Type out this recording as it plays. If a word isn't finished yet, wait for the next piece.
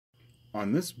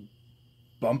on this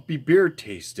bumpy beer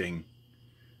tasting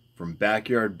from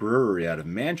Backyard Brewery out of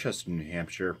Manchester, New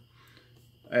Hampshire,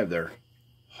 I have their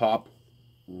Hop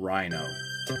Rhino.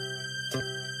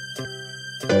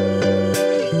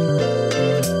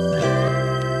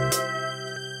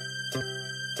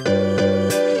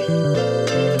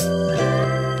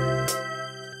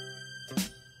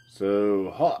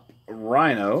 So Hop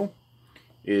Rhino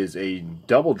is a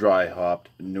double dry hopped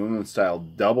New England style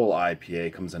double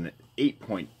IPA. Comes in at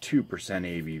 8.2%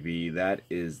 ABV. That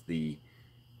is the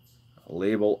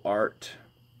label art.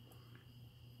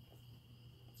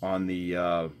 On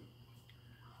the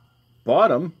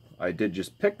bottom, I did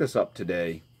just pick this up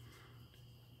today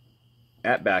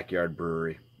at Backyard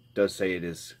Brewery. It does say it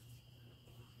is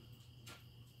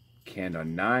canned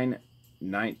on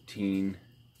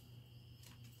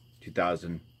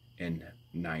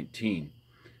 9/19/2019.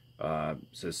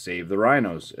 Says save the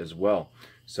rhinos as well.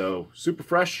 So super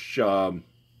fresh.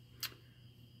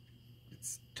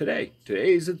 It's today.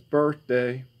 Today's its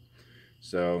birthday.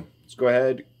 So let's go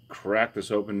ahead, crack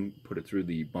this open, put it through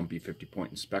the BuMpY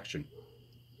 50-point inspection.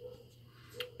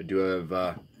 I do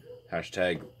have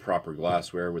hashtag proper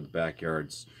glassware with the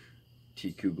Backyard's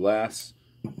TQ glass.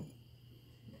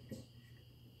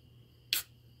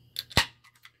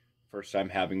 First time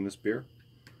having this beer.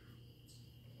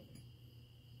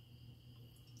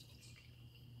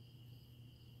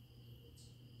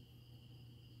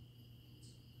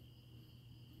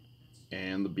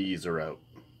 And the bees are out.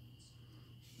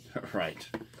 Right.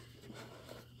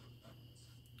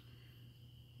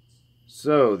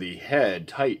 So the head,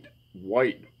 tight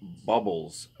white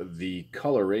bubbles. The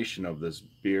coloration of this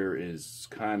beer is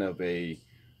kind of a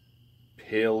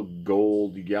pale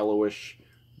gold, yellowish,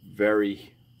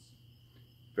 very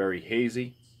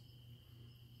hazy.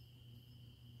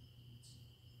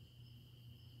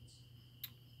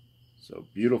 So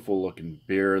beautiful looking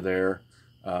beer there.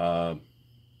 I'm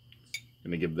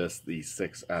going to give this the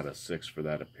 6 out of 6 for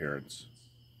that appearance.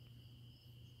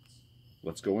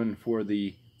 Let's go in for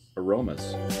the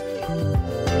aromas.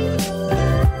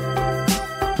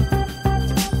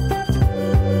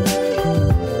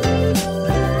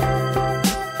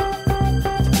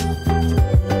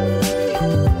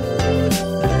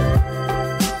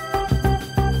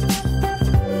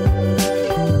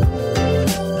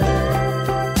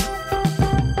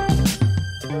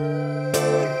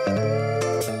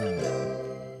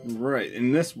 Right,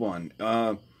 in this one,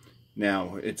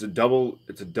 now it's a double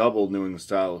New England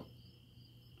style,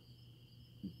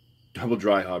 double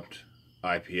dry hopped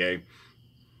IPA.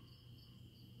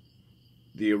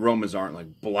 The aromas aren't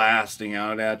like blasting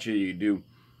out at you. You do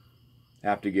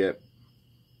have to get,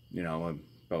 you know,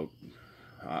 about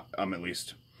I'm at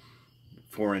least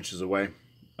 4 inches away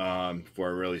before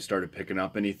I really started picking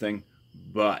up anything.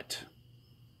 But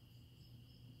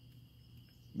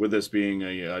with this being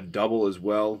a double as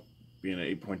well, being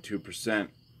at 8.2%, I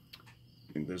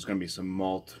think there's going to be some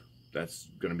malt that's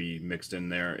going to be mixed in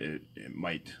there. It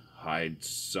might hide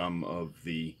some of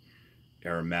the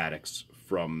aromatics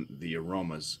from the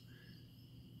aromas.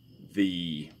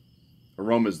 The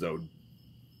aromas, though,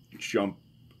 jump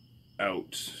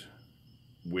out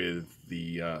with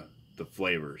the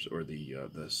flavors or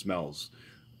the smells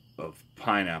of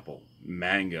pineapple,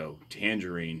 mango,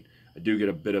 tangerine. I do get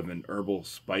a bit of an herbal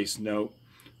spice note.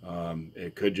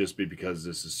 It could just be because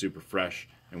this is super fresh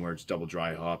and where it's double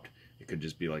dry hopped. It could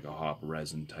just be like a hop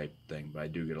resin type thing, but I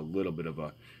do get a little bit of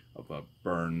a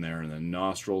burn there in the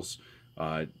nostrils.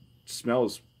 It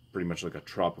smells pretty much like a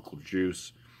tropical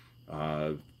juice.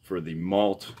 For the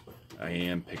malt, I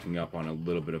am picking up on a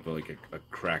little bit of like a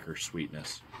cracker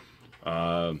sweetness.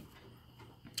 I'm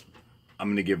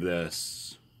going to give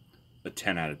this a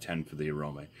 10 out of 10 for the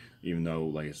aroma, even though,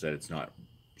 like I said, it's not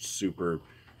super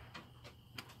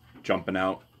jumping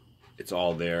out. It's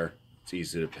all there. It's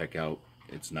easy to pick out.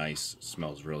 It's nice. It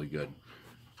smells really good.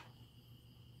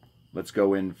 Let's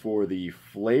go in for the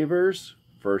flavors.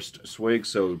 First swig,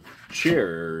 so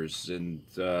cheers. And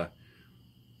I'm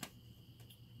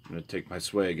going to take my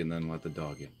swig and then let the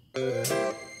dog in.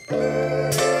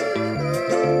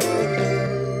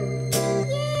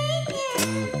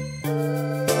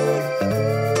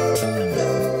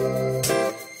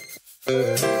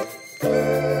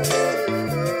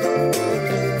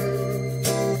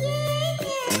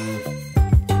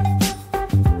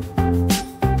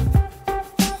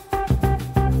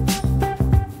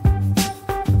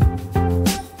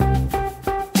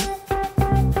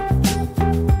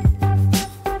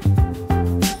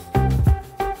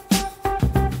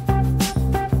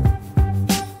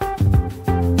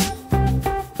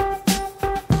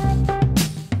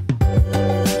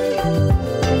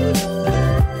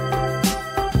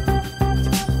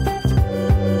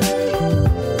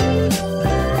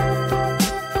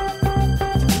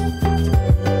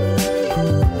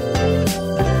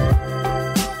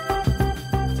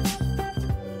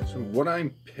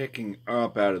 picking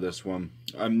up out of this one,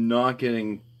 I'm not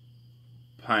getting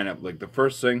pineapple. Like the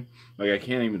first thing, like I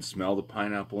can't even smell the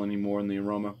pineapple anymore in the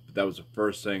aroma, but that was the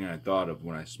first thing I thought of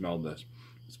when I smelled this.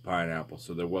 It's pineapple,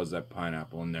 so there was that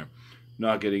pineapple in there.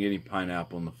 Not getting any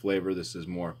pineapple in the flavor. This is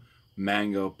more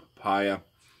mango, papaya, a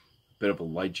bit of a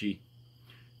lychee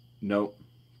note.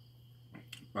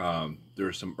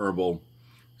 There's some herbal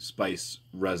spice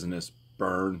resinous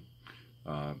burn,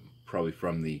 probably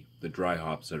from the dry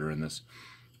hops that are in this.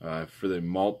 For the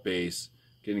malt base,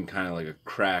 getting kind of like a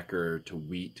cracker to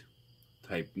wheat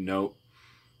type note.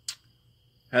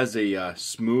 Has a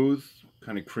smooth,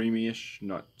 kind of creamy-ish,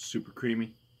 not super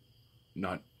creamy,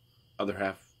 not other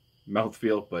half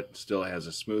mouthfeel, but still has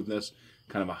a smoothness,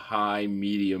 kind of a high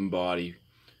medium body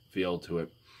feel to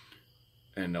it,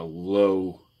 and a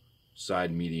low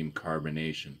side medium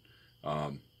carbonation.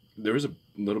 There is a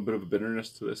little bit of a bitterness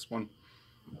to this one.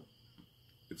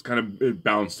 It's kind of it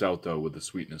balanced out though with the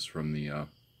sweetness from the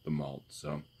malt.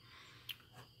 So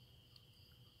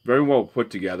very well put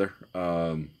together.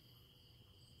 I'm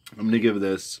gonna give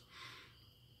this.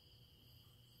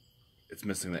 It's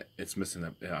missing that.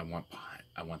 Yeah, I want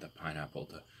that pineapple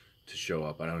to show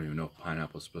up. I don't even know if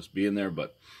pineapple is supposed to be in there,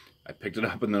 but I picked it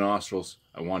up in the nostrils.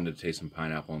 I wanted to taste some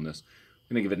pineapple in this.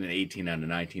 I'm gonna give it an 18 out of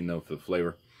 19 though for the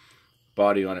flavor.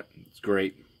 Body on it, it's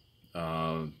great.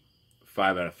 5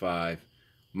 out of 5.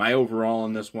 My overall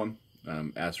on this one,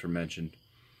 as aforementioned,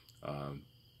 I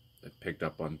picked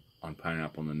up on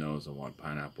pineapple in the nose. I want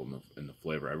pineapple in the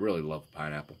flavor. I really love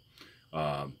pineapple.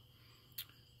 I'm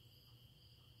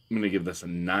going to give this a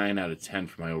 9 out of 10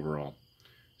 for my overall.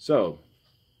 So,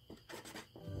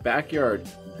 Backyard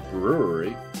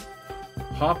Brewery,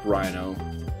 Hop Rhino,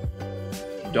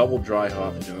 double dry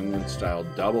hop, New England style,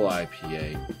 double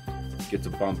IPA, gets a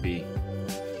BuMpY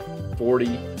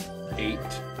 48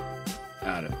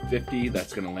 out of 50.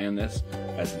 That's going to land this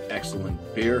as an excellent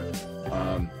beer.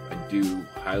 I do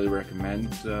highly recommend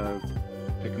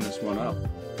picking this one up.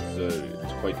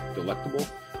 It's quite delectable,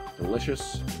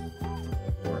 delicious,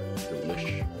 or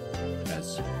delish,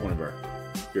 as one of our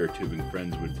beer tubing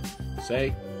friends would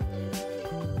say.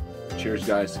 Cheers,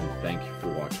 guys, and thank you for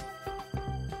watching.